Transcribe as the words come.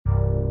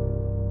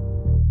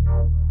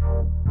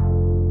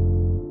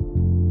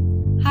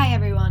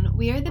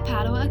We are the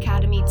Padua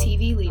Academy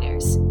TV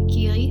leaders,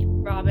 Keely,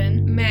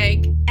 Robin,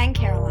 Meg, and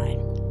Caroline.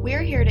 We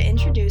are here to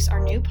introduce our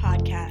new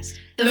podcast,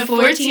 The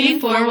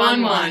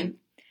 14411.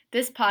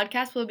 This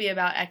podcast will be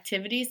about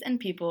activities and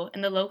people in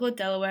the local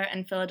Delaware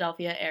and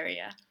Philadelphia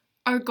area.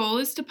 Our goal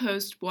is to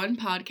post one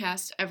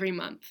podcast every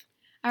month.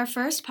 Our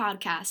first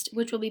podcast,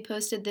 which will be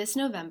posted this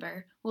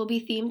November, will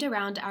be themed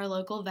around our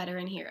local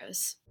veteran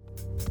heroes.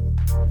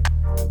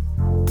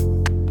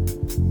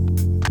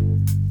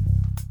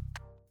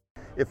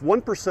 If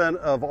 1%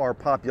 of our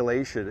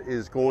population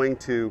is going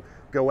to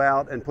go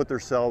out and put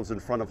themselves in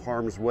front of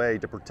harm's way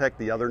to protect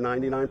the other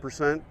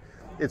 99%,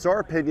 it's our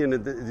opinion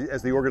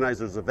as the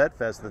organizers of Vet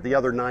Fest that the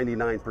other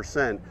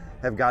 99%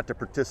 have got to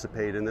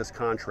participate in this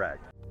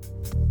contract.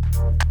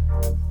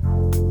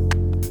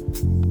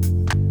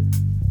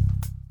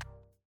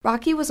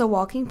 Rocky was a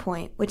walking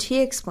point, which he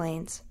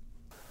explains.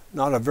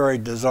 Not a very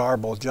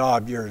desirable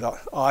job. You're the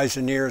eyes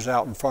and ears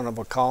out in front of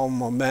a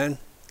column of men.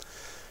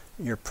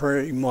 You're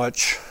pretty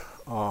much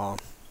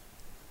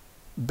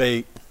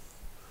bait.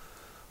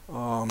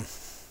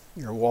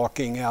 You're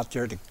walking out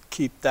there to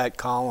keep that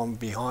column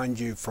behind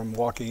you from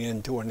walking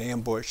into an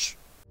ambush.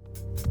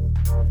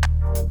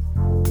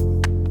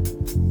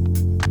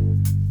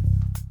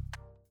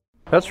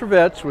 Pets for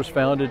Vets was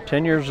founded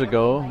 10 years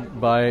ago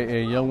by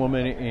a young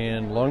woman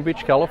in Long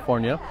Beach,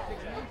 California,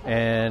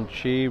 and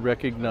she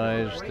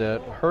recognized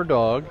that her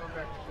dog,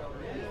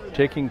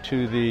 taking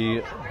to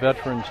the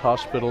Veterans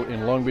Hospital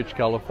in Long Beach,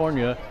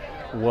 California,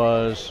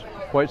 was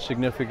quite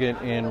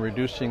significant in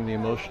reducing the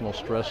emotional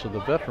stress of the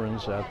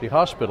veterans at the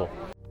hospital.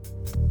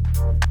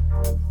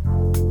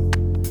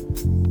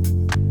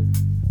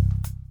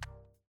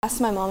 I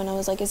asked my mom and I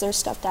was like, is there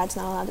stuff Dad's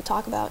not allowed to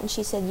talk about? And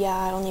she said, yeah,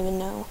 I don't even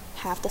know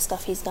half the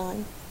stuff he's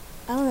done.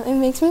 I don't know, it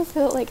makes me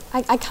feel like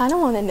I kind of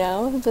want to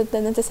know, but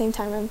then at the same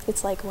time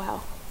it's like,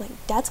 wow, like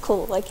that's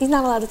cool. Like he's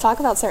not allowed to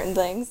talk about certain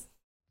things.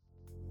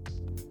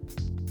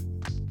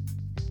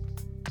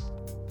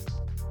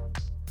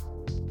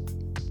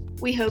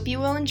 We hope you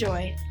will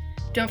enjoy.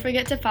 Don't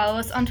forget to follow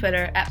us on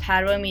Twitter at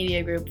Padua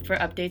Media Group for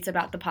updates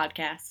about the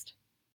podcast.